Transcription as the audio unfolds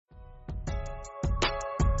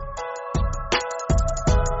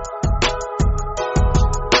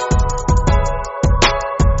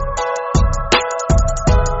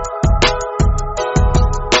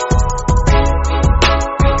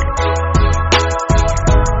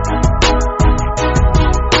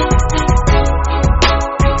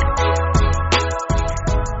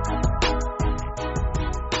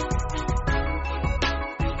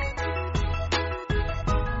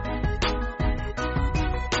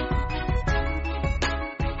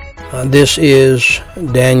This is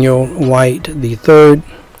Daniel White III,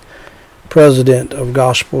 President of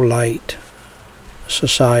Gospel Light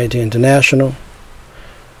Society International,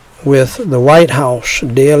 with the White House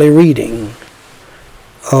Daily Reading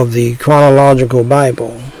of the Chronological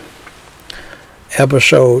Bible,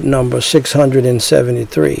 episode number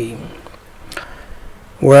 673,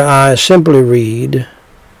 where I simply read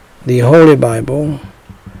the Holy Bible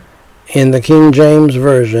in the King James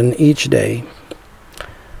Version each day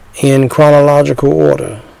in chronological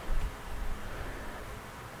order.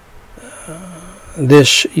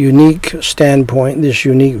 This unique standpoint, this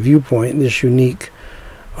unique viewpoint, this unique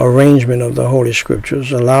arrangement of the Holy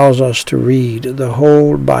Scriptures allows us to read the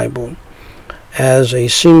whole Bible as a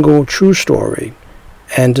single true story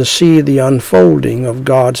and to see the unfolding of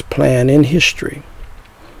God's plan in history,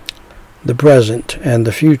 the present and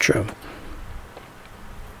the future.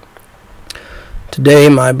 Today,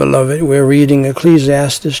 my beloved, we're reading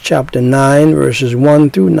Ecclesiastes chapter 9, verses 1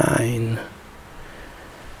 through 9.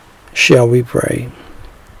 Shall we pray?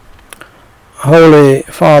 Holy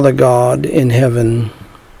Father God in heaven,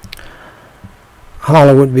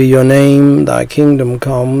 hallowed be your name, thy kingdom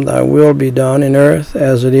come, thy will be done in earth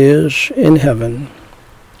as it is in heaven.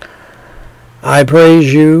 I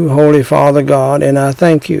praise you, Holy Father God, and I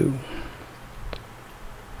thank you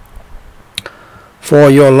for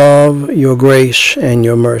your love, your grace, and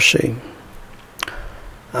your mercy.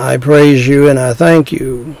 I praise you and I thank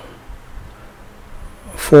you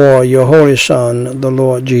for your Holy Son, the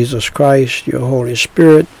Lord Jesus Christ, your Holy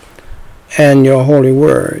Spirit, and your Holy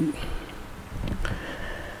Word.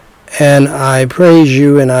 And I praise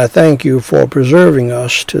you and I thank you for preserving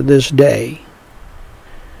us to this day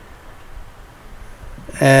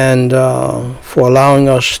and for allowing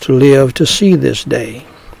us to live to see this day.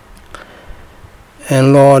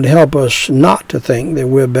 And Lord, help us not to think that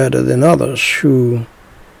we're better than others who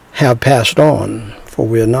have passed on, for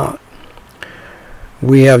we're not.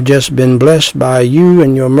 We have just been blessed by you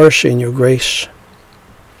and your mercy and your grace.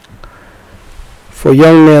 For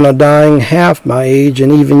young men are dying half my age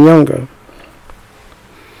and even younger.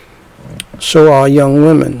 So are young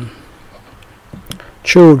women,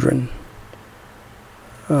 children.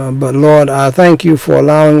 But Lord, I thank you for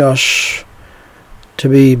allowing us to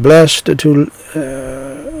be blessed to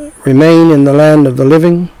remain in the land of the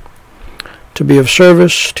living, to be of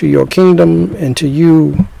service to your kingdom and to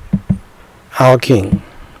you, our King.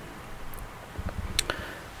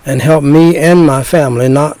 And help me and my family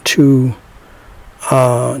not to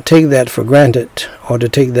take that for granted or to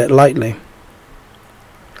take that lightly.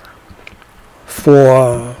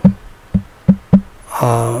 For,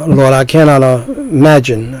 Lord, I cannot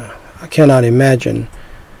imagine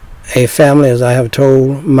a family, as I have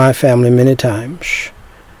told my family many times,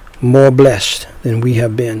 more blessed than we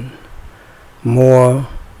have been, more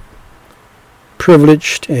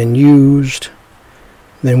privileged and used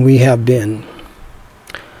than we have been.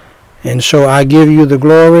 And so I give you the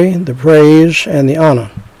glory, the praise, and the honor.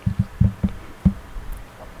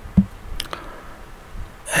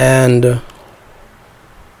 And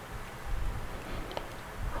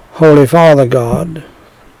Holy Father God,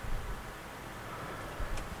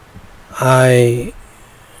 I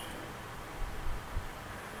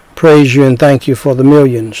praise you and thank you for the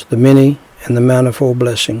millions, the many, and the manifold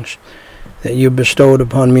blessings that you bestowed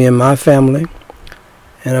upon me and my family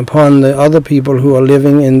and upon the other people who are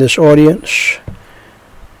living in this audience,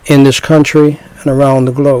 in this country, and around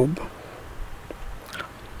the globe.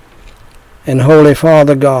 And Holy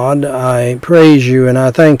Father God, I praise you and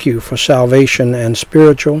I thank you for salvation and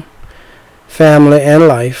spiritual, family and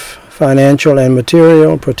life, financial and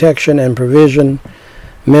material, protection and provision,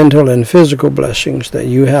 mental and physical blessings that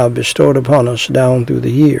you have bestowed upon us down through the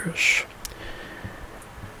years.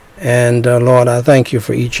 And Lord, I thank you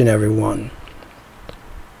for each and every one.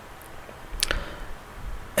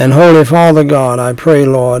 And Holy Father God, I pray,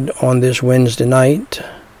 Lord, on this Wednesday night,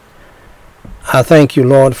 I thank you,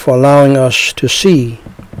 Lord, for allowing us to see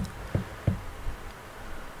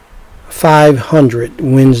 500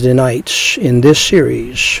 Wednesday nights in this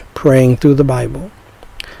series, Praying Through the Bible.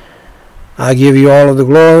 I give you all of the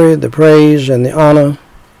glory, the praise, and the honor.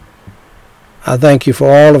 I thank you for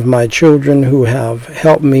all of my children who have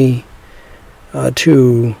helped me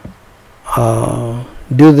to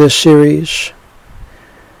do this series.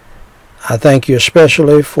 I thank you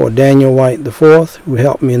especially for Daniel White IV, who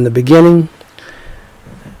helped me in the beginning,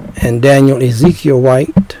 and Daniel Ezekiel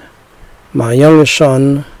White, my youngest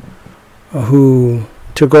son, who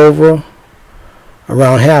took over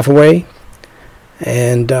around halfway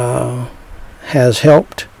and has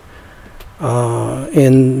helped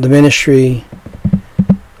in the ministry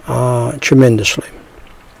tremendously.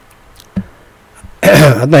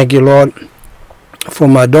 I thank you, Lord, for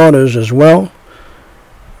my daughters as well.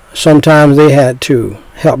 Sometimes they had to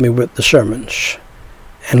help me with the sermons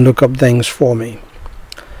and look up things for me.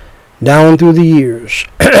 Down through the years,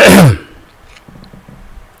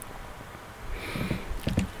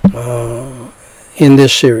 in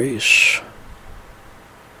this series.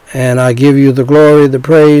 And I give you the glory, the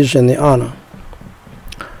praise, and the honor.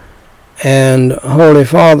 And Holy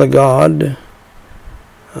Father God,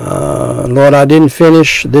 Lord, I didn't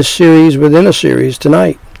finish this series within a series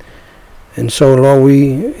tonight. And so, Lord,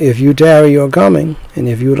 if you tarry your coming, and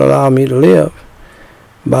if you would allow me to live,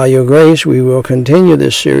 by your grace, we will continue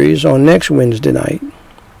this series on next Wednesday night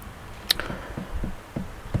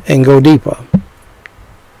and go deeper.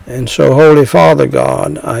 And so, Holy Father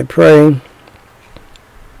God, I pray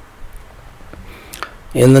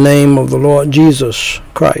in the name of the Lord Jesus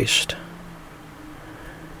Christ,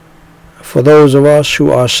 for those of us who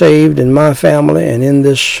are saved in my family and in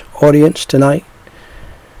this audience tonight,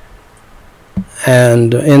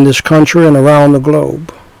 and in this country and around the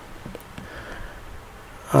globe,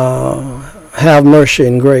 have mercy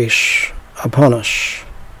and grace upon us.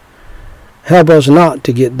 Help us not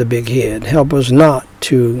to get the big head. Help us not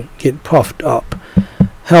to get puffed up.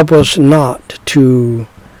 Help us not to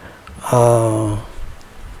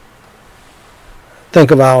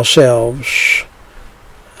think of ourselves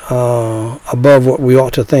above what we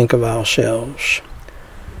ought to think of ourselves.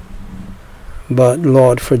 But,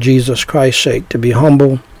 Lord, for Jesus Christ's sake, to be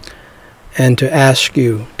humble and to ask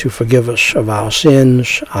you to forgive us of our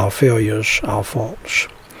sins, our failures, our faults.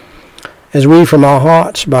 As we from our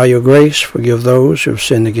hearts, by your grace, forgive those who have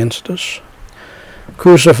sinned against us.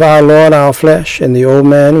 Crucify, Lord, our flesh and the old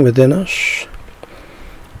man within us.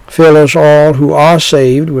 Fill us all who are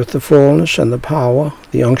saved with the fullness and the power,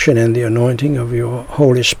 the unction and the anointing of your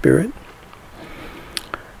Holy Spirit.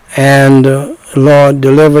 And, Lord,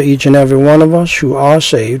 deliver each and every one of us who are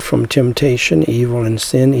saved from temptation, evil, and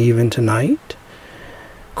sin even tonight.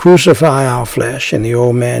 Crucify our flesh and the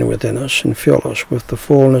old man within us, and fill us with the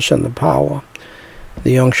fullness and the power,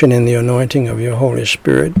 the unction and the anointing of your Holy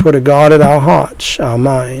Spirit. Put a guard at our hearts, our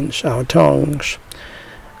minds, our tongues,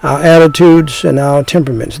 our attitudes, and our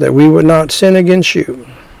temperaments, that we would not sin against you.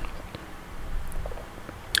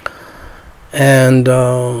 And,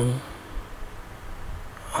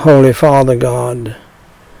 Holy Father God,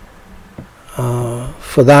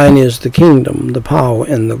 for thine is the kingdom, the power,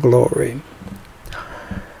 and the glory.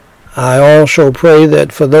 I also pray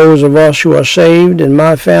that for those of us who are saved in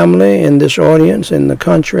my family, in this audience, in the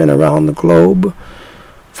country, and around the globe,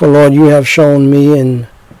 for Lord, you have shown me, and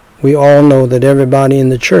we all know that everybody in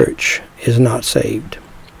the church is not saved.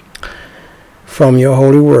 From your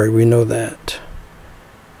holy word, we know that.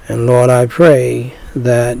 And Lord, I pray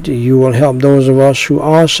that you will help those of us who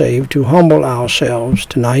are saved to humble ourselves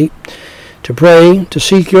tonight, to pray, to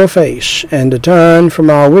seek your face, and to turn from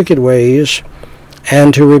our wicked ways,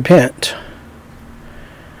 and to repent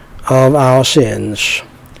of our sins,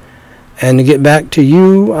 and to get back to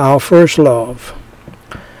you, our first love.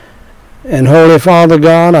 And Holy Father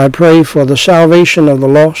God, I pray for the salvation of the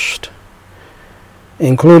lost,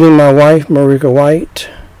 including my wife, Marika White,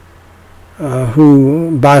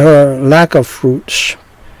 who, by her lack of fruits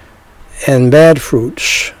and bad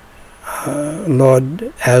fruits,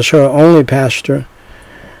 Lord, as her only pastor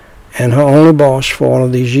and her only boss for all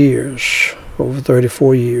of these years, over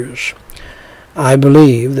 34 years, I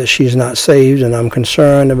believe that she's not saved, and I'm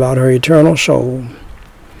concerned about her eternal soul.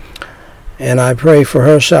 And I pray for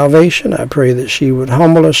her salvation. I pray that she would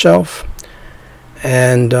humble herself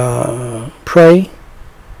and pray.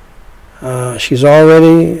 She's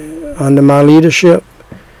already, under my leadership,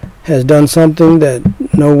 has done something that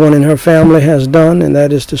no one in her family has done, and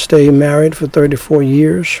that is to stay married for 34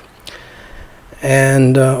 years.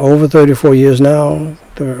 And over 34 years now,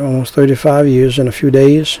 almost 35 years in a few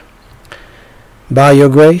days. By your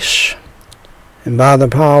grace and by the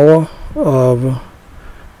power of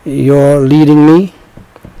your leading me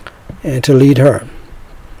and to lead her.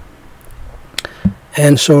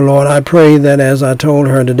 And so, Lord, I pray that as I told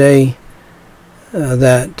her today,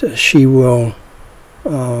 that she will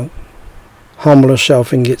humble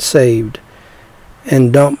herself and get saved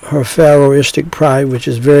and dump her Pharaohistic pride, which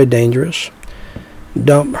is very dangerous,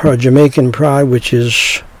 dump her Jamaican pride, which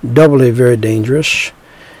is doubly very dangerous,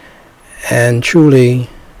 and truly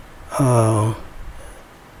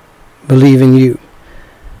believe in you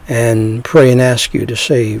and pray and ask you to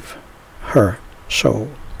save her soul.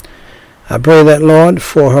 I pray that, Lord,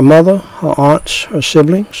 for her mother, her aunts, her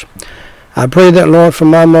siblings. I pray that, Lord, for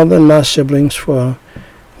my mother and my siblings, for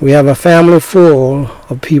we have a family full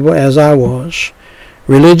of people, as I was,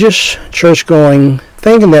 religious, church-going,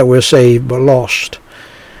 thinking that we're saved but lost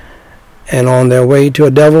and on their way to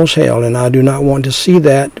a devil's hell. And I do not want to see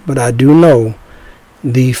that, but I do know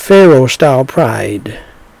the Pharaoh-style pride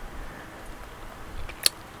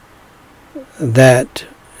that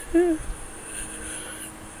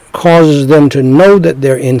causes them to know that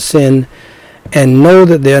they're in sin and know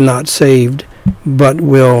that they're not saved, but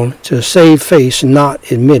will, to save face,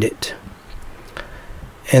 not admit it.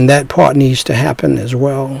 And that part needs to happen as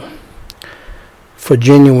well for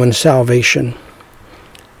genuine salvation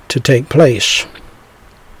to take place.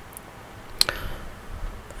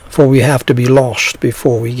 For we have to be lost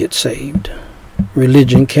before we get saved.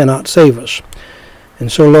 Religion cannot save us.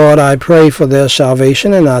 And so, Lord, I pray for their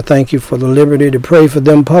salvation, and I thank you for the liberty to pray for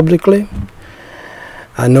them publicly.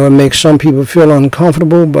 I know it makes some people feel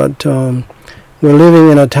uncomfortable, but we're living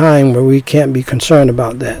in a time where we can't be concerned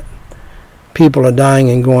about that. People are dying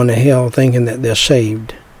and going to hell thinking that they're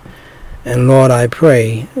saved. And Lord, I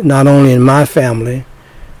pray, not only in my family,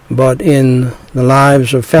 but in the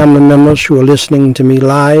lives of family members who are listening to me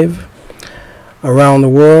live around the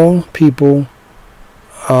world, people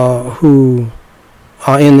who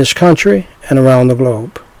are in this country and around the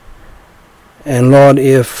globe. And Lord,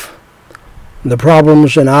 if the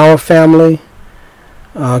problems in our family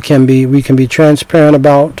we can be transparent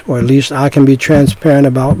about, or at least I can be transparent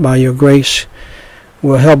about by your grace,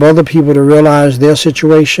 will help other people to realize their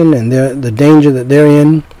situation and the danger that they're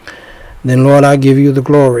in, then Lord, I give you the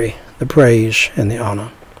glory, the praise, and the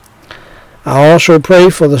honor. I also pray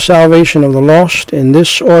for the salvation of the lost in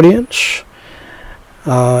this audience,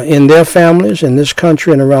 in their families, in this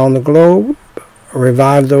country and around the globe.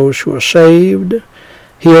 Revive those who are saved,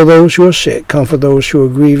 heal those who are sick, comfort those who are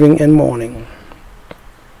grieving and mourning.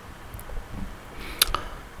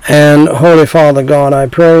 And Holy Father God, I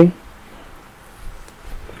pray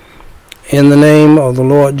in the name of the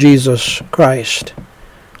Lord Jesus Christ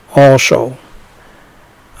also,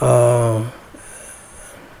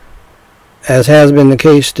 as has been the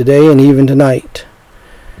case today and even tonight.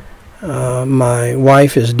 My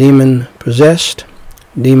wife is demon-possessed,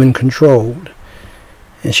 demon-controlled,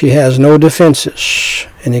 and she has no defenses,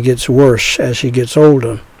 and it gets worse as she gets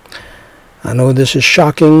older. I know this is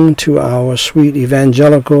shocking to our sweet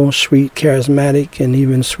evangelical, sweet charismatic, and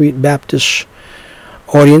even sweet Baptist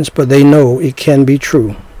audience, but they know it can be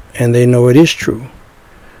true, and they know it is true.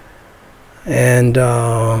 And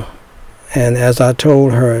as I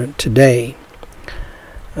told her today,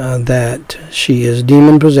 that she is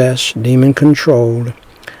demon-possessed, demon-controlled,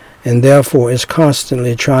 and therefore is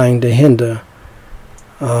constantly trying to hinder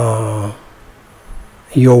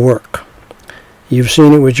your work. You've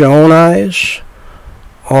seen it with your own eyes.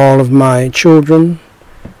 All of my children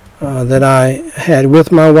that I had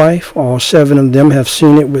with my wife, all 7 of them have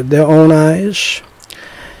seen it with their own eyes.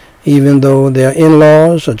 Even though their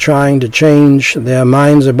in-laws are trying to change their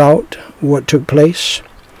minds about what took place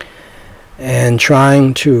and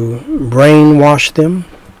trying to brainwash them,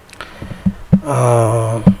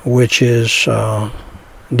 which is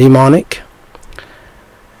demonic.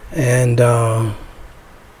 And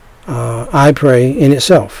I pray in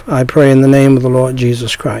itself. I pray in the name of the Lord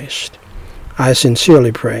Jesus Christ. I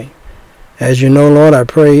sincerely pray. As you know, Lord, I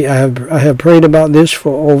have prayed about this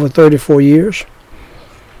for over 34 years,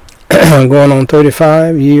 going on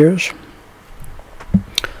 35 years.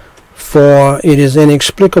 For it is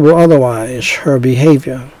inexplicable otherwise, her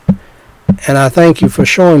behavior. And I thank you for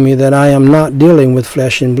showing me that I am not dealing with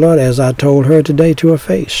flesh and blood, as I told her today to her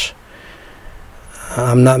face.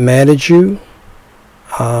 I'm not mad at you.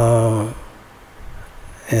 And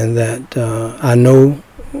that I know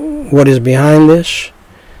what is behind this,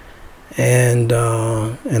 and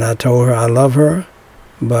I told her I love her,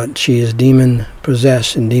 but she is demon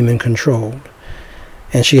possessed and demon controlled,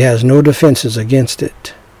 and she has no defenses against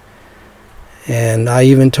it. And I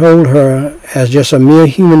even told her, as just a mere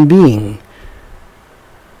human being,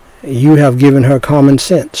 you have given her common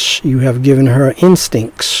sense, you have given her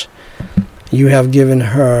instincts, you have given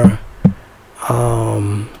her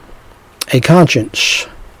a conscience.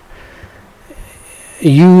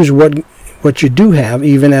 Use what you do have,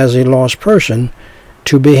 even as a lost person,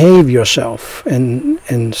 to behave yourself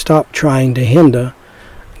and stop trying to hinder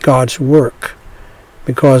God's work,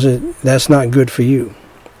 because that's not good for you.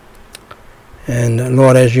 And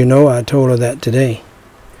Lord, as you know, I told her that today.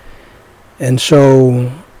 And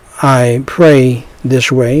so I pray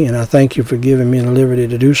this way, and I thank you for giving me the liberty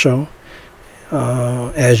to do so.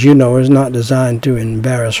 As you know, it's not designed to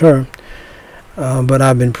embarrass her. But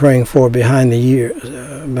I've been praying for behind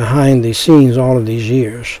the scenes all of these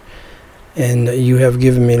years. And you have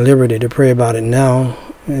given me liberty to pray about it now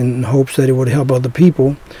in hopes that it would help other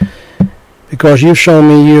people. Because you've shown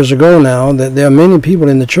me years ago now that there are many people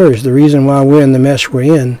in the church. The reason why we're in the mess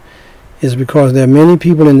we're in is because there are many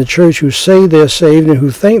people in the church who say they're saved and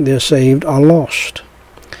who think they're saved are lost.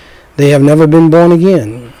 They have never been born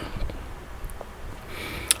again.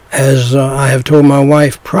 As I have told my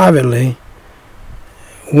wife privately,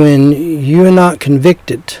 when you're not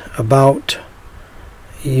convicted about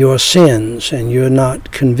your sins and you're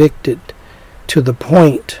not convicted to the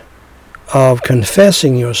point of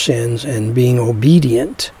confessing your sins and being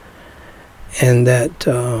obedient, and that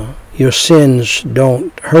your sins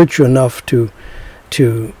don't hurt you enough to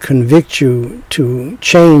convict you to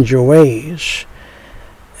change your ways,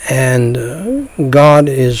 and God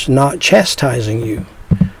is not chastising you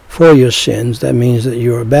for your sins, that means that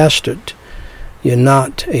you're a bastard. You're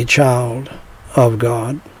not a child of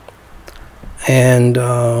God. And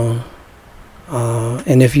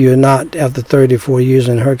if you're not, after 34 years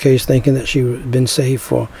in her case, thinking that she had been saved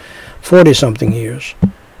for 40-something years,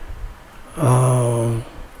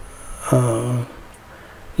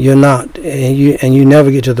 you're not, and you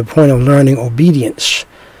never get to the point of learning obedience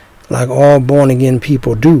like all born-again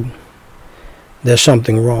people do, there's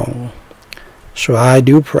something wrong. So I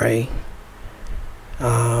do pray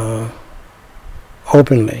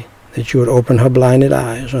openly that you would open her blinded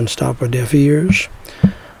eyes, unstop her deaf ears.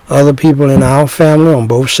 Other people in our family on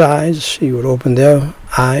both sides, you would open their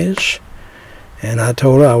eyes. And I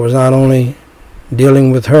told her I was not only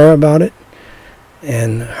dealing with her about it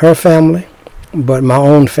and her family, but my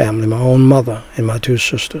own family, my own mother and my two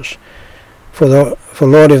sisters. For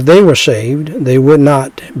Lord, if they were saved, they would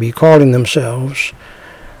not be calling themselves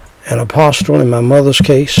an apostle in my mother's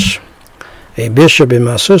case, a bishop in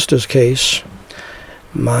my sister's case.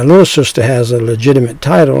 My little sister has a legitimate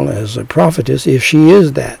title as a prophetess, if she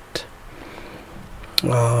is that.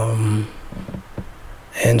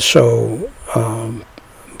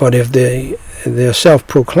 But if they're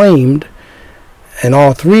self-proclaimed, and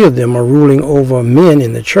all three of them are ruling over men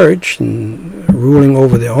in the church and ruling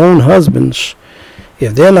over their own husbands,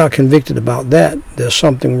 if they're not convicted about that, there's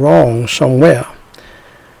something wrong somewhere,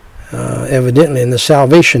 evidently in the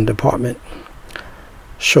salvation department.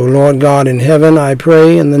 So, Lord God in heaven, I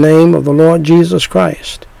pray in the name of the Lord Jesus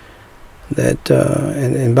Christ that,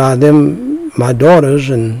 and by them, my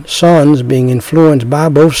daughters and sons being influenced by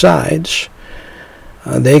both sides,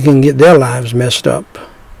 they can get their lives messed up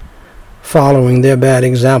following their bad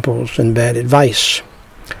examples and bad advice.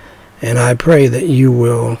 And I pray that you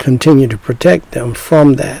will continue to protect them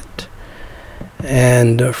from that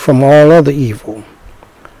and from all other evil,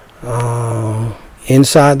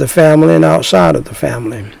 inside the family and outside of the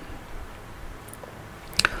family.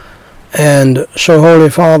 And so, Holy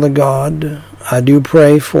Father God, I do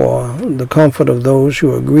pray for the comfort of those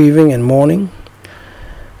who are grieving and mourning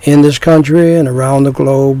in this country and around the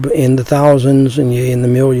globe, in the thousands and yea, in the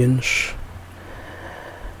millions.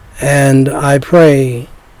 And I pray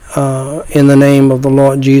in the name of the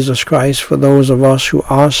Lord Jesus Christ for those of us who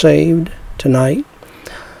are saved tonight.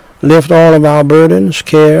 Lift all of our burdens,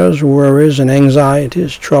 cares, worries, and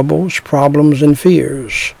anxieties, troubles, problems, and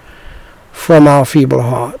fears from our feeble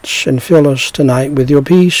hearts, and fill us tonight with your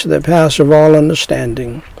peace that passeth all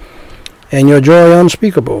understanding, and your joy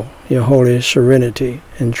unspeakable, your holy serenity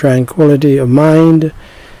and tranquility of mind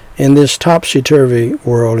in this topsy-turvy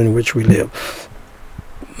world in which we live.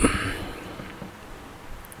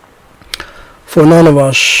 For none of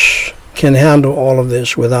us can handle all of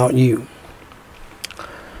this without you.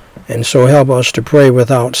 And so help us to pray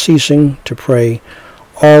without ceasing, to pray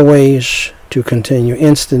always, to continue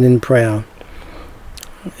instant in prayer,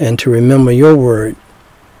 and to remember your word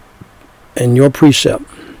and your precept.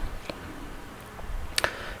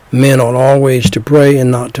 Men ought always to pray and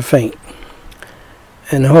not to faint.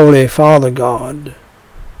 And Holy Father God,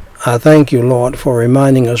 I thank you, Lord, for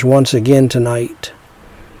reminding us once again tonight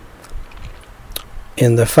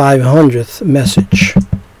in the 500th message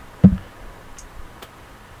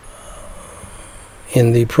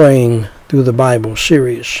in the Praying Through the Bible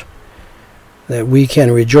series, that we can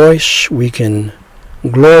rejoice, we can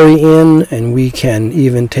glory in, and we can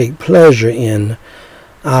even take pleasure in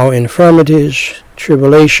our infirmities,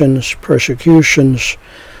 tribulations, persecutions.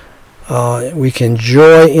 We can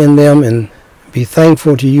joy in them and be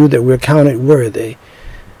thankful to you that we're counted worthy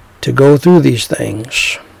to go through these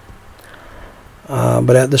things.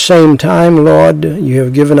 But at the same time, Lord, you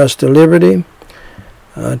have given us the liberty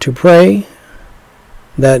to pray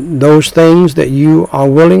that those things that you are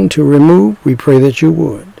willing to remove, we pray that you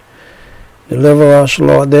would. Deliver us,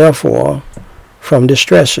 Lord, therefore, from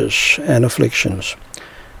distresses and afflictions.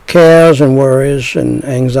 cares and worries and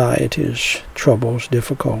anxieties, troubles,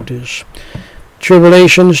 difficulties,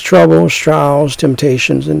 tribulations, troubles, trials,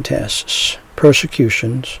 temptations, and tests,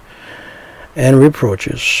 persecutions, and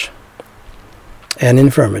reproaches, and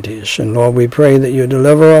infirmities. And Lord, we pray that you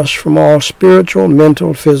deliver us from all spiritual,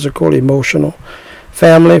 mental, physical, emotional,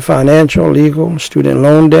 family, financial, legal, student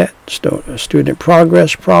loan debt, student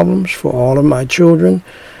progress problems for all of my children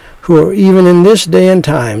who are even in this day and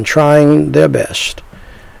time trying their best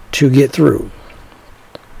to get through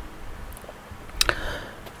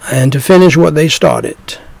and to finish what they started.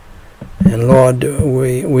 And Lord,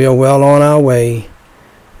 we are well on our way.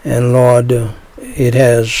 And Lord, it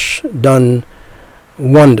has done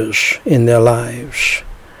wonders in their lives.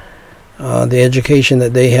 The education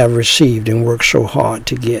that they have received and worked so hard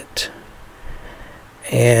to get.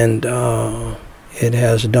 And it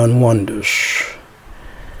has done wonders.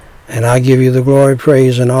 And I give you the glory,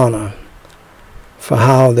 praise, and honor for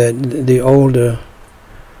how that the older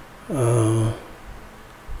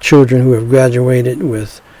children who have graduated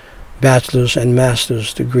with bachelor's and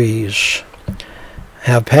master's degrees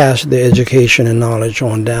have passed their education and knowledge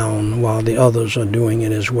on down while the others are doing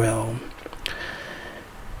it as well.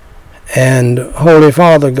 And Holy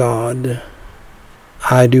Father God,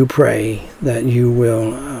 I do pray that you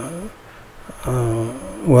will,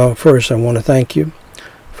 well, first I want to thank you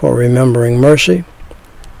for remembering mercy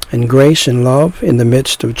and grace and love in the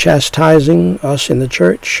midst of chastising us in the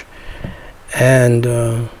church and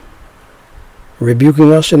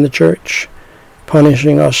rebuking us in the church,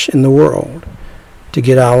 punishing us in the world to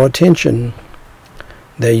get our attention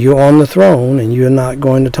that you're on the throne and you're not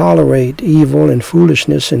going to tolerate evil and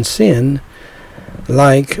foolishness and sin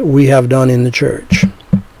like we have done in the church.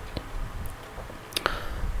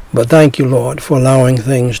 But thank you, Lord, for allowing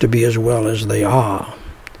things to be as well as they are.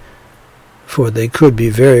 For they could be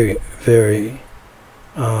very, very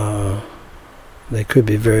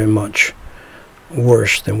much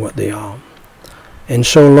worse than what they are. And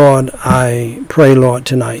so, Lord, I pray, Lord,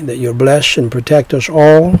 tonight that you'll bless and protect us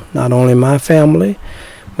all, not only my family,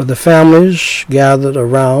 but the families gathered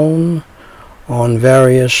around on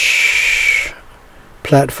various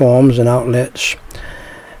platforms and outlets,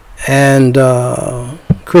 and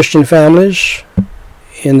Christian families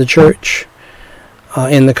in the church,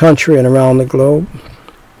 in the country and around the globe,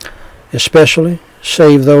 especially.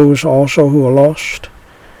 Save those also who are lost.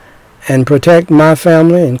 And protect my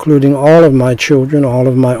family, including all of my children, all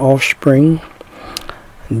of my offspring.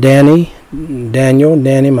 Danny,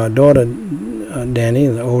 my daughter, Danny,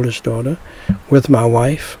 the oldest daughter, with my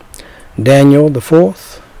wife. Daniel, the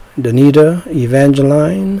fourth. Danita,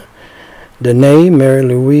 Evangeline. Danae, Mary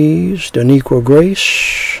Louise. Daniqua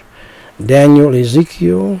Grace. Daniel,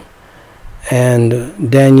 Ezekiel. And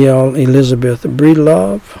Danielle Elizabeth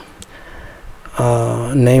Breedlove,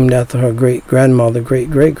 named after her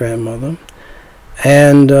great-great-grandmother,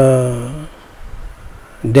 and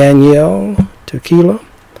Danielle Tequila,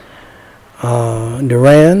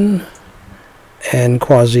 Duran, and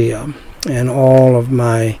Quazia, and all of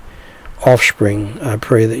my offspring. I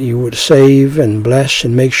pray that you would save and bless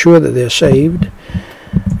and make sure that they're saved,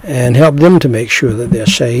 and help them to make sure that they're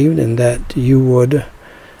saved, and that you would.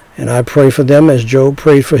 And I pray for them as Job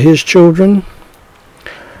prayed for his children,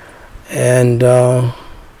 and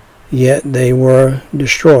yet they were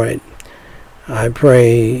destroyed. I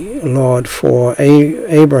pray, Lord, for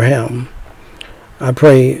Abraham. I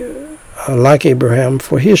pray, like Abraham,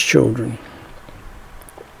 for his children,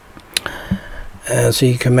 as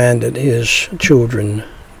he commanded his children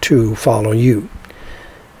to follow you.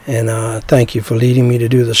 And thank you for leading me to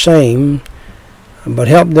do the same. But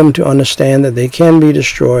help them to understand that they can be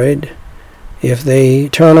destroyed if they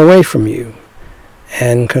turn away from you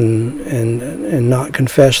and not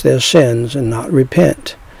confess their sins and not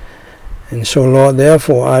repent. And so, Lord,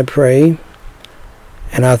 therefore I pray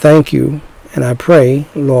and I thank you and I pray,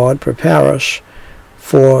 Lord, prepare us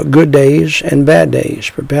for good days and bad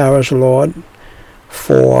days. Prepare us, Lord,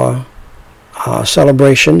 for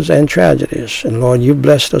celebrations and tragedies. And Lord, you've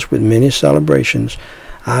blessed us with many celebrations.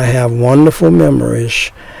 I have wonderful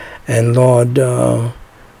memories, and Lord,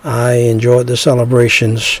 I enjoyed the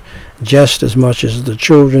celebrations just as much as the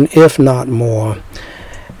children, if not more.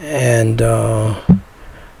 And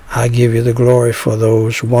I give you the glory for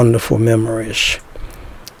those wonderful memories.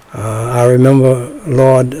 I remember,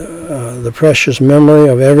 Lord, the precious memory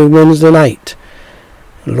of every Wednesday night,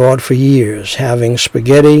 Lord, for years, having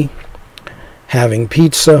spaghetti, having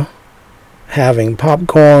pizza, having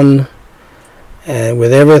popcorn, and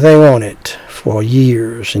with everything on it for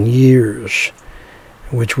years and years,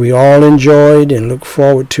 which we all enjoyed and look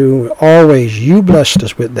forward to. Always you blessed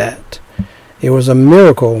us with that, It was a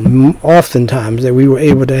miracle oftentimes that we were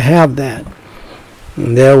able to have that.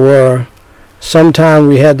 And there were sometimes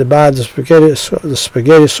we had to buy the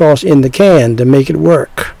spaghetti sauce in the can to make it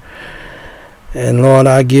work. And Lord,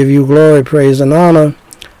 I give you glory, praise, and honor.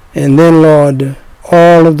 And then, Lord,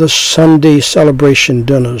 all of the Sunday celebration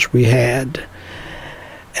dinners we had.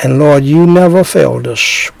 And Lord, you never failed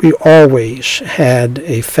us. We always had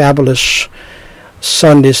a fabulous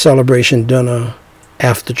Sunday celebration dinner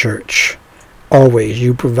after church. Always.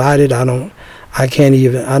 You provided. I don't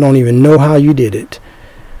even know how you did it.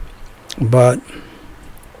 But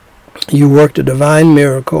you worked a divine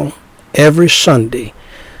miracle every Sunday,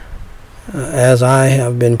 as I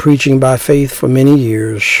have been preaching by faith for many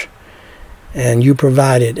years. And you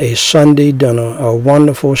provided a Sunday dinner, a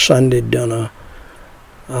wonderful Sunday dinner,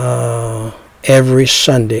 every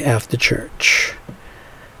Sunday after church.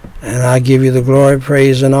 And I give you the glory,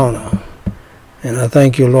 praise, and honor. And I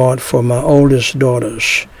thank you, Lord, for my oldest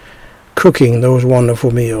daughters cooking those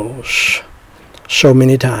wonderful meals so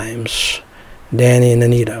many times, Danny and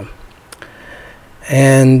Anita.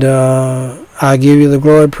 And I give you the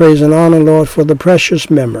glory, praise, and honor, Lord, for the precious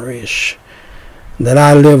memories that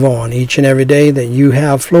I live on each and every day, that you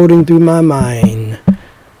have floating through my mind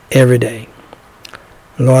every day.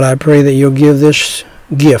 Lord, I pray that you'll give this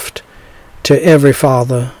gift to every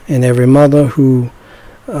father and every mother who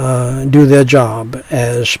do their job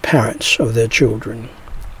as parents of their children.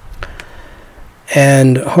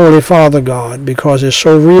 And Holy Father God, because it's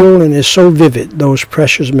so real and it's so vivid, those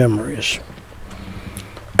precious memories.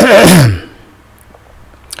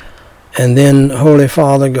 And then, Holy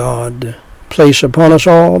Father God, place upon us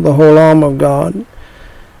all the whole armor of God.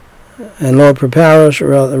 And Lord, prepare us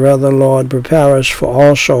for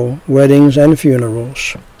also weddings and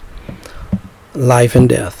funerals, life and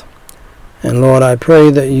death. And Lord, I pray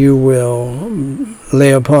that you will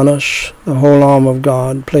lay upon us the whole arm of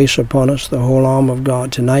God, place upon us the whole arm of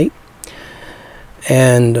God tonight,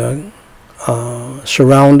 and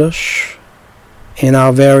surround us in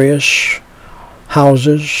our various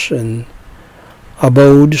houses and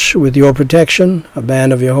abodes with your protection, a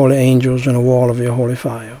band of your holy angels and a wall of your holy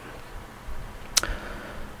fire.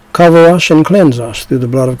 Cover us and cleanse us through the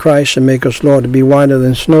blood of Christ, and make us, Lord, to be whiter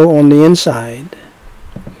than snow on the inside.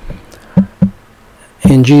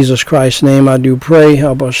 In Jesus Christ's name I do pray.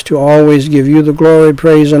 Help us to always give you the glory,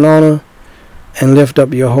 praise, and honor, and lift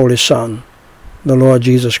up your holy Son, the Lord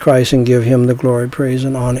Jesus Christ, and give him the glory, praise,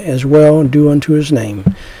 and honor as well, due unto his name.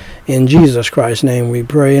 In Jesus Christ's name we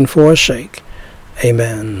pray, and for his sake.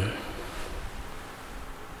 Amen.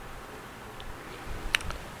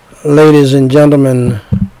 Ladies and gentlemen,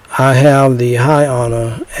 I have the high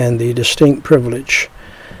honor and the distinct privilege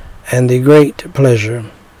and the great pleasure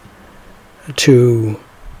to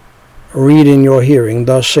read in your hearing,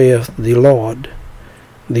 thus saith the Lord,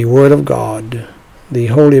 the Word of God, the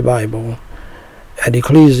Holy Bible, at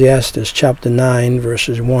Ecclesiastes chapter 9,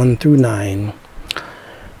 verses 1 through 9.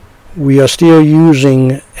 We are still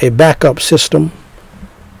using a backup system.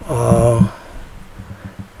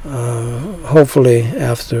 Hopefully,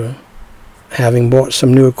 after having bought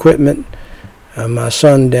some new equipment, my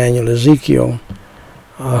son Daniel Ezekiel,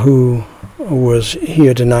 who was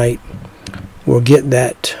here tonight, will get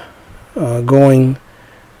that going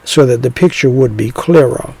so that the picture would be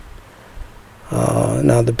clearer.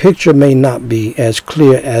 Now, the picture may not be as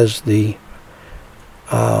clear as the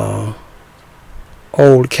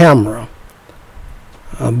old camera,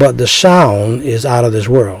 but the sound is out of this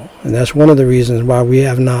world. And that's one of the reasons why we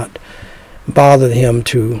have not bothered him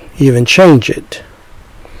to even change it.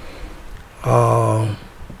 The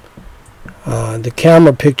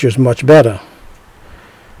camera picture is much better,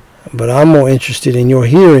 but I'm more interested in your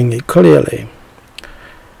hearing it clearly.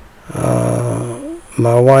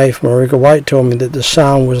 My wife, Marika White, told me that the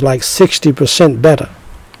sound was like 60% better.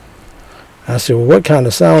 I said, well, what kind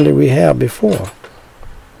of sound did we have before?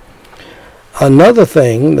 Another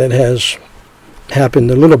thing that has happened,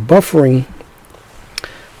 the little buffering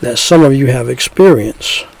that some of you have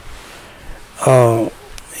experienced,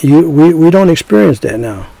 we don't experience that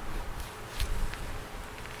now.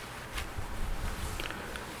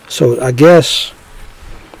 So I guess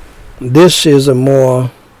this is a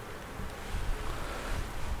more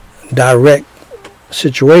direct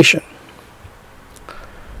situation.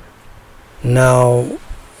 Now,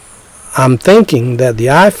 I'm thinking that the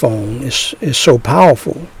iPhone is so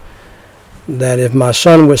powerful that if my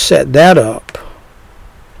son would set that up,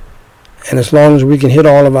 and as long as we can hit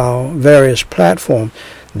all of our various platforms,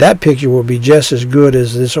 that picture will be just as good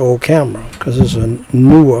as this old camera, because it's a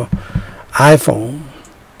newer iPhone.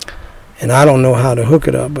 And I don't know how to hook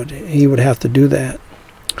it up, but he would have to do that.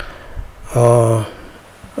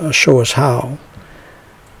 show us how.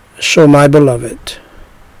 So, my beloved,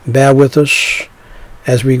 bear with us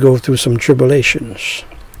as we go through some tribulations.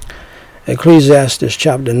 Ecclesiastes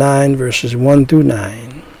chapter 9, verses 1 through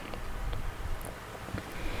 9.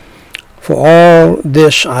 For all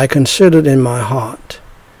this I considered in my heart,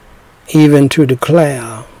 even to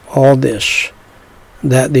declare all this,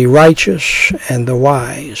 that the righteous and the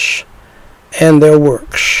wise and their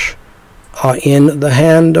works are in the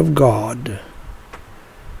hand of God.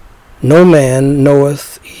 No man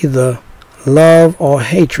knoweth either love or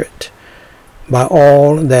hatred by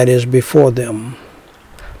all that is before them.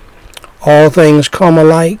 All things come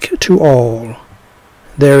alike to all.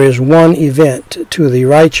 There is one event to the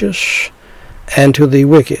righteous and to the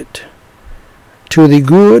wicked, to the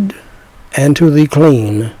good and to the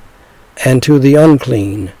clean, and to the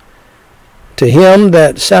unclean, to him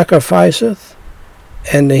that sacrificeth,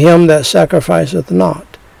 and to him that sacrificeth not.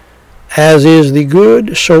 As is the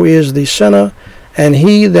good, so is the sinner, and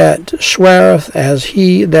he that sweareth as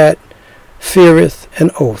he that feareth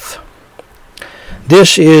an oath.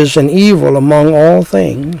 This is an evil among all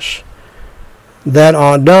things that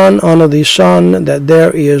are done under the sun, that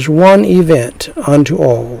there is one event unto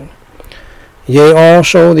all. Yea,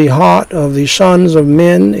 also the heart of the sons of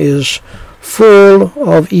men is full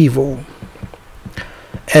of evil,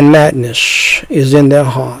 and madness is in their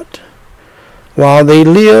heart, while they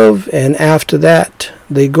live, and after that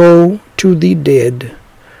they go to the dead.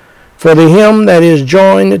 For to him that is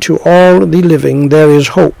joined to all the living there is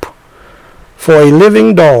hope. For a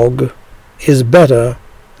living dog is better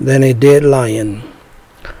than a dead lion.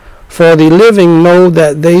 For the living know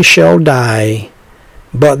that they shall die,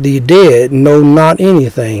 but the dead know not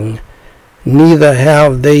anything, neither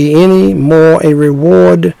have they any more a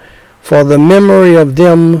reward, for the memory of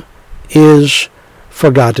them is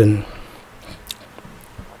forgotten.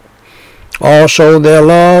 Also their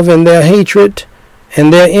love and their hatred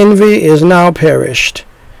and their envy is now perished,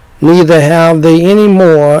 neither have they any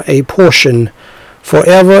more a portion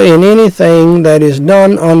forever in anything that is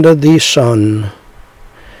done under the sun.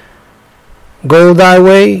 Go thy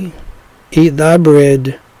way, eat thy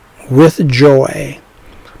bread with joy,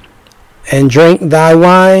 and drink thy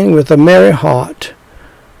wine with a merry heart,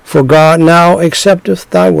 for God now accepteth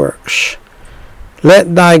thy works.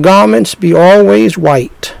 Let thy garments be always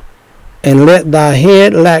white, and let thy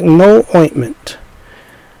head lack no ointment.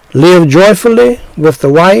 Live joyfully with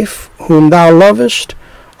the wife whom thou lovest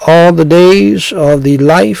all the days of the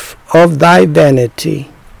life of thy vanity,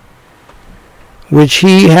 which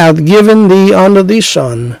he hath given thee under the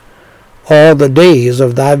sun, all the days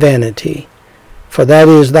of thy vanity. For that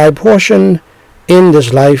is thy portion in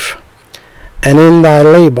this life, and in thy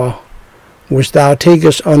labor which thou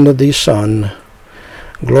takest under the sun.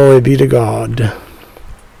 Glory be to God.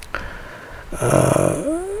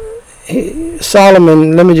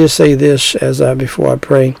 Solomon, let me just say this before I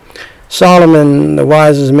pray. Solomon, the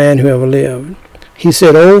wisest man who ever lived, he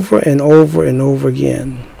said over and over and over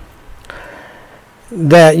again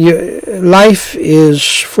that life is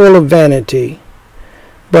full of vanity,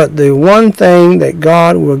 but the one thing that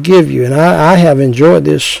God will give you, and I have enjoyed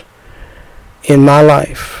this in my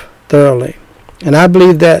life thoroughly, and I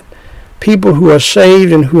believe that people who are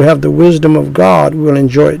saved and who have the wisdom of God will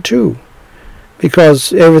enjoy it too,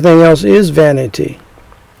 because everything else is vanity.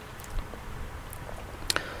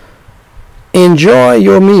 Enjoy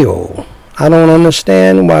your meal. I don't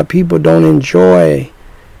understand why people don't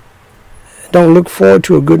look forward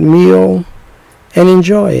to a good meal and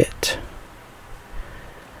enjoy it.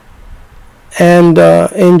 And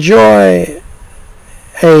enjoy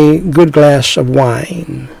a good glass of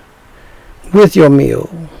wine with your meal.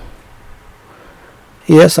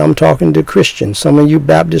 Yes, I'm talking to Christians. Some of you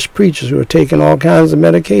Baptist preachers who are taking all kinds of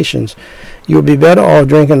medications, you'll be better off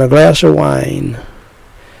drinking a glass of wine,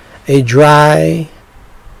 a dry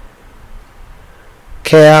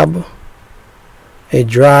cab, a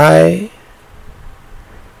dry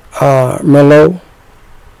Merlot,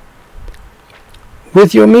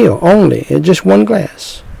 with your meal only, in just one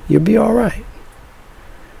glass. You'll be all right.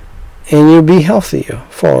 And you'll be healthier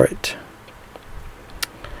for it.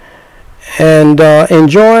 And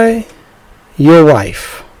enjoy your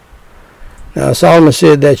wife. Now Solomon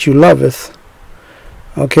said that you loveth.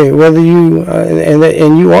 Okay, whether you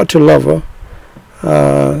and you ought to love her.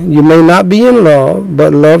 You may not be in love,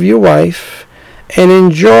 but love your wife and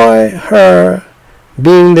enjoy her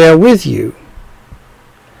being there with you.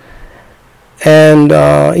 And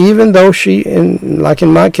even though she, like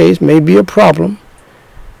in my case, may be a problem,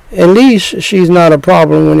 at least she's not a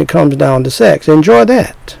problem when it comes down to sex. Enjoy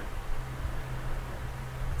that.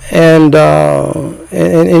 and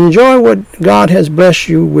enjoy what God has blessed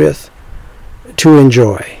you with to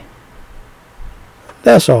enjoy.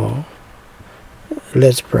 That's all.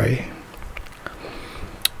 Let's pray.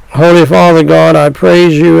 Holy Father God, I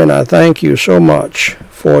praise you and I thank you so much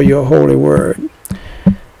for your holy word.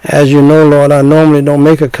 As you know, Lord, I normally don't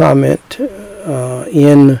make a comment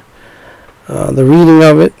in the reading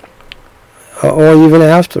of it or even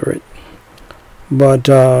after it. But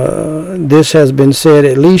this has been said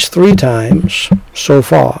at least 3 times so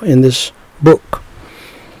far in this book.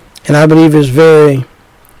 And I believe it's very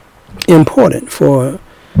important for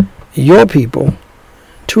your people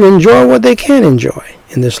to enjoy what they can enjoy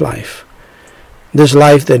in this life. This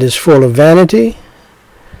life that is full of vanity.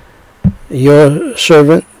 Your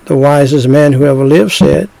servant, the wisest man who ever lived,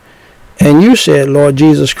 said, and you said, Lord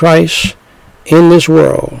Jesus Christ, in this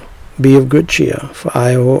world be of good cheer, for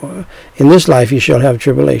in this life you shall have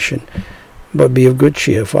tribulation, but be of good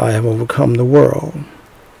cheer, for I have overcome the world.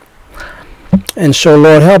 And so,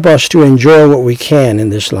 Lord, help us to enjoy what we can in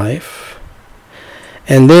this life.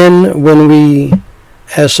 And then when we,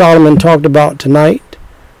 as Solomon talked about tonight,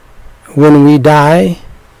 when we die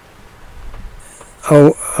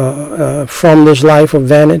from this life of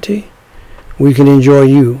vanity, we can enjoy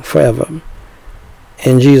you forever.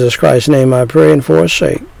 In Jesus Christ's name I pray, and for his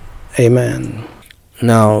sake, amen.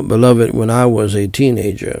 Now, beloved, when I was a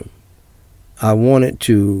teenager, I wanted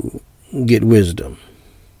to get wisdom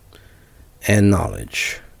and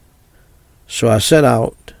knowledge. So I set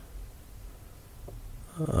out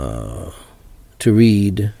to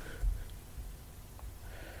read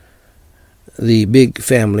the Big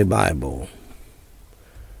Family Bible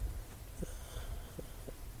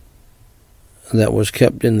that was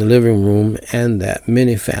kept in the living room and that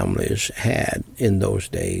many families had in those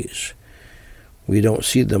days. We don't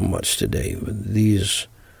see them much today, but these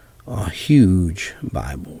are huge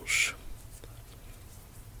Bibles.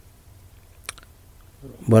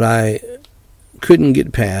 But I couldn't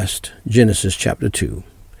get past Genesis chapter 2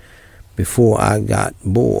 before I got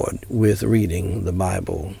bored with reading the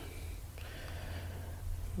Bible.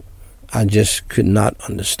 I just could not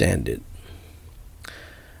understand it.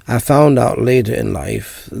 I found out later in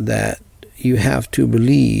life that you have to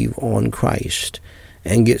believe on Christ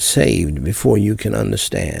and get saved before you can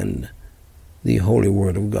understand the Holy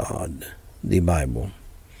Word of God, the Bible.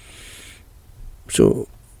 So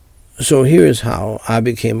here is how I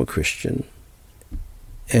became a Christian,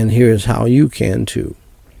 and here is how you can too.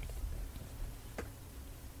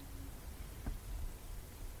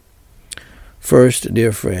 First,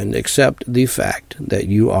 dear friend, accept the fact that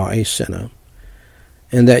you are a sinner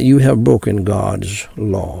and that you have broken God's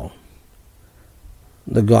law,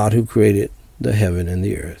 the God who created the heaven and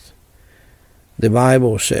the earth. The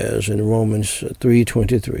Bible says in Romans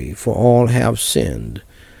 3:23, "For all have sinned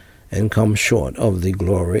and come short of the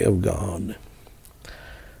glory of God."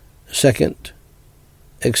 Second,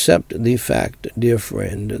 accept the fact, dear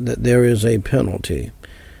friend, that there is a penalty,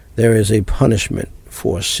 there is a punishment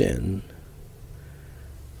for sin.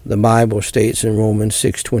 The Bible states in Romans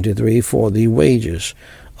 6:23, "For the wages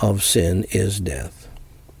of sin is death."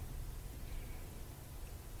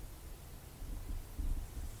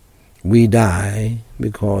 We die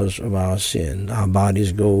because of our sin. Our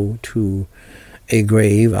bodies go to a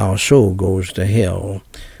grave. Our soul goes to hell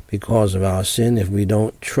because of our sin if we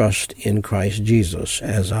don't trust in Christ Jesus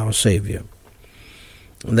as our Savior.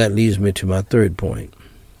 And that leads me to my third point.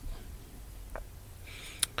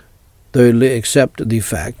 Thirdly, accept the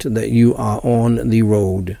fact that you are on the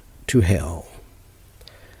road to hell.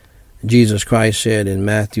 Jesus Christ said in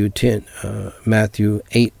Matthew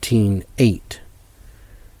 18:8.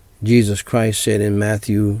 Jesus Christ said in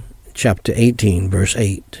Matthew chapter 18, verse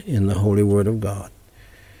 8, in the Holy Word of God,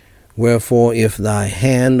 "Wherefore, if thy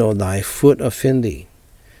hand or thy foot offend thee,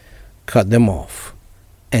 cut them off,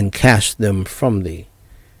 and cast them from thee.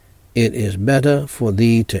 It is better for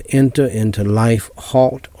thee to enter into life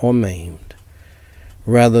halt or maimed,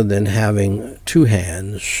 rather than having 2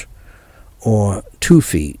 hands or 2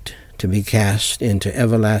 feet to be cast into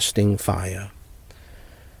everlasting fire."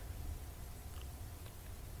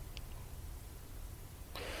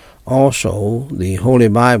 Also, the Holy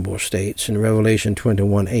Bible states in Revelation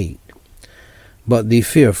 21:8, "But the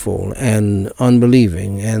fearful and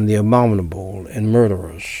unbelieving and the abominable and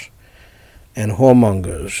murderers and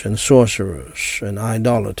whoremongers and sorcerers and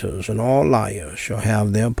idolaters and all liars shall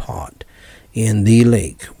have their part in the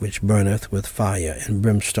lake which burneth with fire and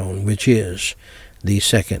brimstone, which is the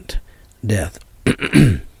second death."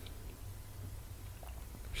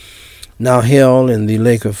 Now, hell and the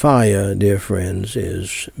lake of fire, dear friends,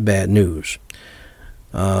 is bad news.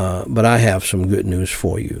 But I have some good news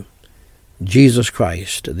for you. Jesus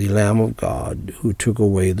Christ, the Lamb of God, who took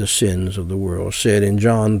away the sins of the world, said in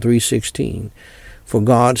John 3:16, "For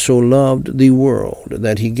God so loved the world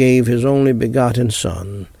that he gave his only begotten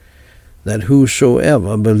Son, that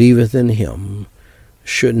whosoever believeth in him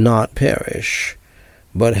should not perish,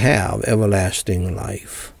 but have everlasting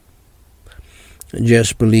life."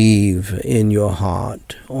 Just believe in your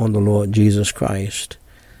heart on the Lord Jesus Christ,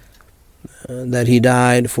 that he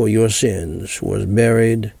died for your sins, was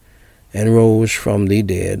buried, and rose from the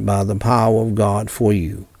dead by the power of God for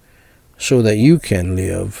you, so that you can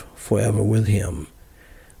live forever with him.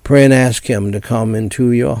 Pray and ask him to come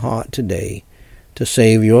into your heart today to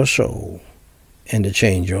save your soul and to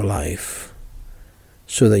change your life,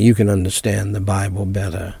 so that you can understand the Bible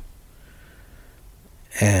better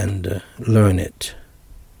and learn it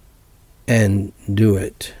and do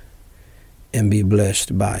it and be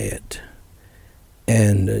blessed by it.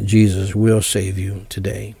 And Jesus will save you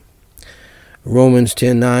today. Romans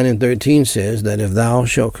 10:9 and 13 says that if thou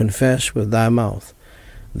shalt confess with thy mouth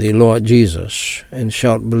the Lord Jesus, and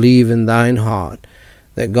shalt believe in thine heart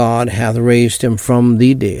that God hath raised him from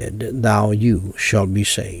the dead, you shalt be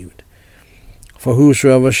saved. For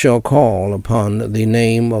whosoever shall call upon the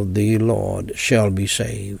name of the Lord shall be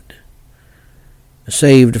saved.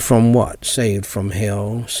 Saved from what? Saved from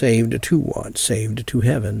hell. Saved to what? Saved to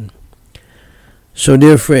heaven. So,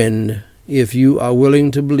 dear friend, if you are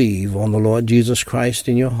willing to believe on the Lord Jesus Christ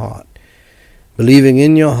in your heart, believing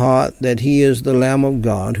in your heart that he is the Lamb of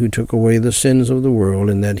God who took away the sins of the world,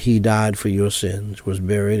 and that he died for your sins, was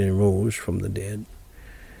buried, and rose from the dead,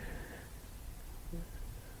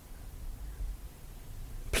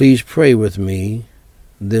 please pray with me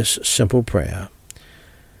this simple prayer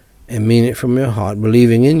and mean it from your heart,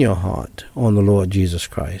 believing in your heart on the Lord Jesus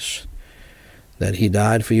Christ, that he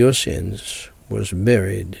died for your sins, was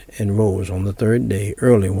buried, and rose on the third day,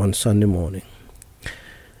 early one Sunday morning.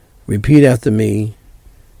 Repeat after me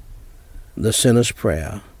the sinner's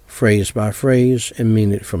prayer, phrase by phrase, and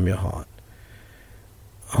mean it from your heart.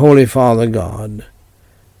 Holy Father God,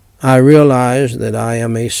 I realize that I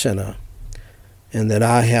am a sinner and that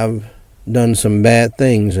I have done some bad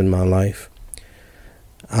things in my life.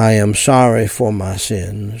 I am sorry for my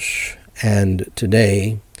sins, and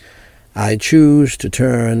today I choose to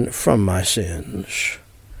turn from my sins.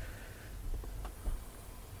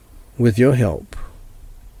 With your help,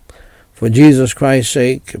 for Jesus Christ's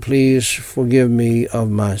sake, please forgive me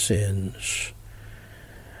of my sins.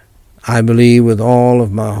 I believe with all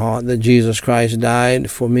of my heart that Jesus Christ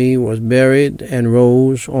died for me, was buried, and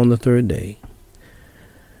rose on the third day.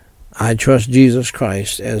 I trust Jesus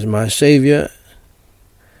Christ as my Savior,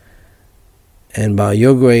 and by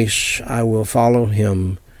your grace I will follow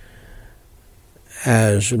him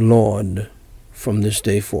as Lord from this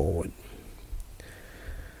day forward.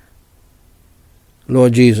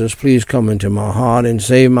 Lord Jesus, please come into my heart and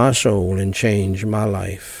save my soul and change my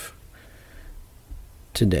life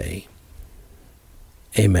today.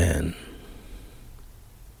 Amen.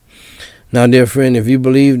 Now, dear friend, if you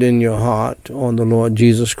believed in your heart on the Lord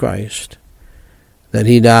Jesus Christ, that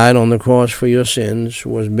he died on the cross for your sins,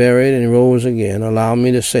 was buried, and rose again, allow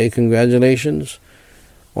me to say congratulations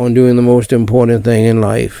on doing the most important thing in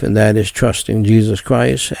life, and that is trusting Jesus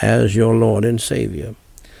Christ as your Lord and Savior.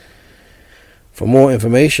 For more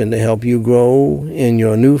information to help you grow in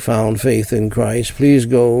your newfound faith in Christ, please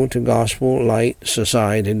go to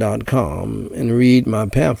GospelLightSociety.com and read my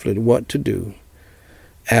pamphlet, What to Do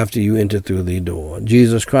After You Enter Through the Door.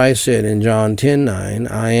 Jesus Christ said in John 10:9,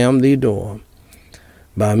 I am the door.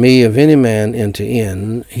 By me, if any man enter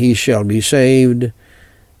in, he shall be saved,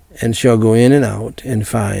 and shall go in and out and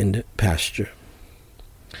find pasture.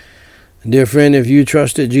 Dear friend, if you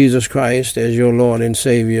trusted Jesus Christ as your Lord and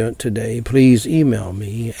Savior today, please email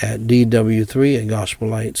me at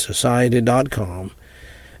dw3@gospellightsociety.com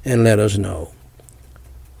and let us know.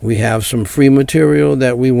 We have some free material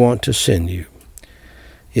that we want to send you.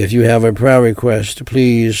 If you have a prayer request,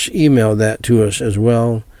 please email that to us as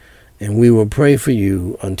well, and we will pray for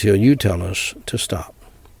you until you tell us to stop.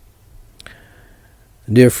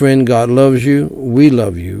 Dear friend, God loves you, we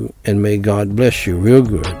love you, and may God bless you real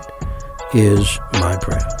good is my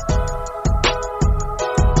prayer.